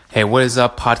Hey, what is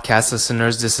up, podcast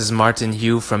listeners? This is Martin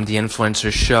Hugh from The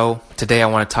Influencer Show. Today I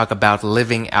want to talk about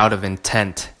living out of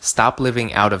intent. Stop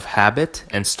living out of habit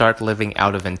and start living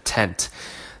out of intent.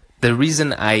 The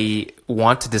reason I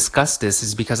want to discuss this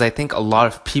is because I think a lot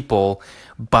of people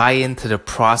buy into the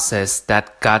process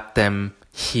that got them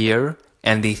here,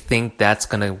 and they think that's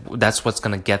what's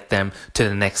gonna get them to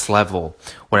the next level.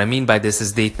 What I mean by this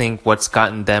is they think what's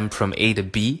gotten them from A to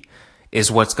B is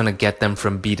what's going to get them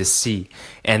from B to C.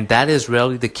 And that is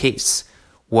rarely the case.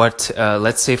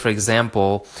 Let's say, for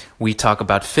example, we talk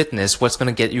about fitness. What's going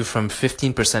to get you from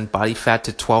 15% body fat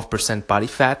to 12% body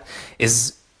fat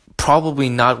is probably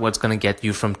not what's going to get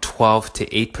you from 12 to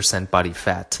 8% body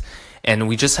fat. And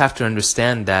we just have to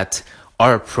understand that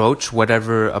our approach,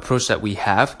 whatever approach that we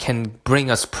have, can bring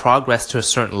us progress to a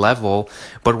certain level,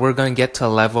 but we're going to get to a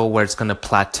level where it's going to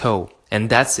plateau. And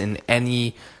that's in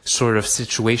any sort of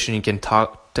situation you can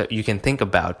think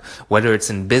about, whether it's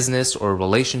in business or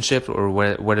relationship or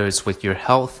whether it's with your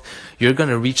health. You're going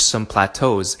to reach some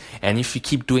plateaus. And if you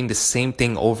keep doing the same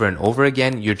thing over and over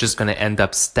again, you're just going to end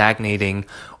up stagnating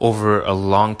over a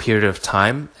long period of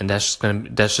time. And that's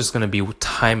just going to be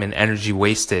time and energy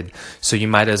wasted. So you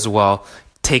might as well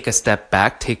take a step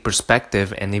back, take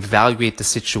perspective, and evaluate the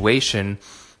situation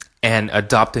and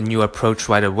adopt a new approach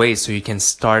right away so you can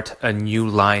start a new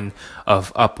line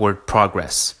of upward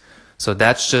progress. So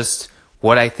that's just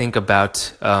what I think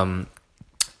about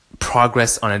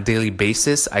progress on a daily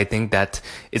basis. I think that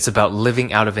it's about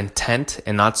living out of intent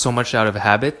and not so much out of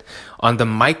habit. On the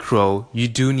micro, you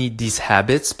do need these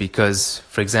habits because,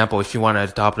 for example, if you want to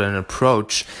adopt an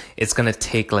approach, it's going to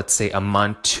take, let's say, a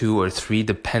month, 2 or 3,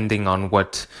 depending on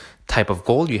what type of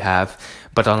goal you have.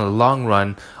 But on the long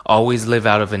run, always live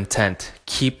out of intent.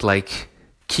 Keep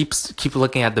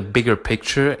looking at the bigger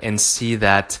picture and see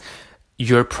that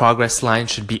your progress line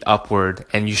should be upward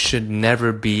and you should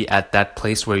never be at that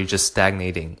place where you're just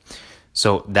stagnating.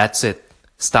 So that's it.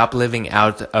 Stop living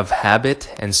out of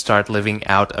habit and start living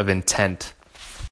out of intent.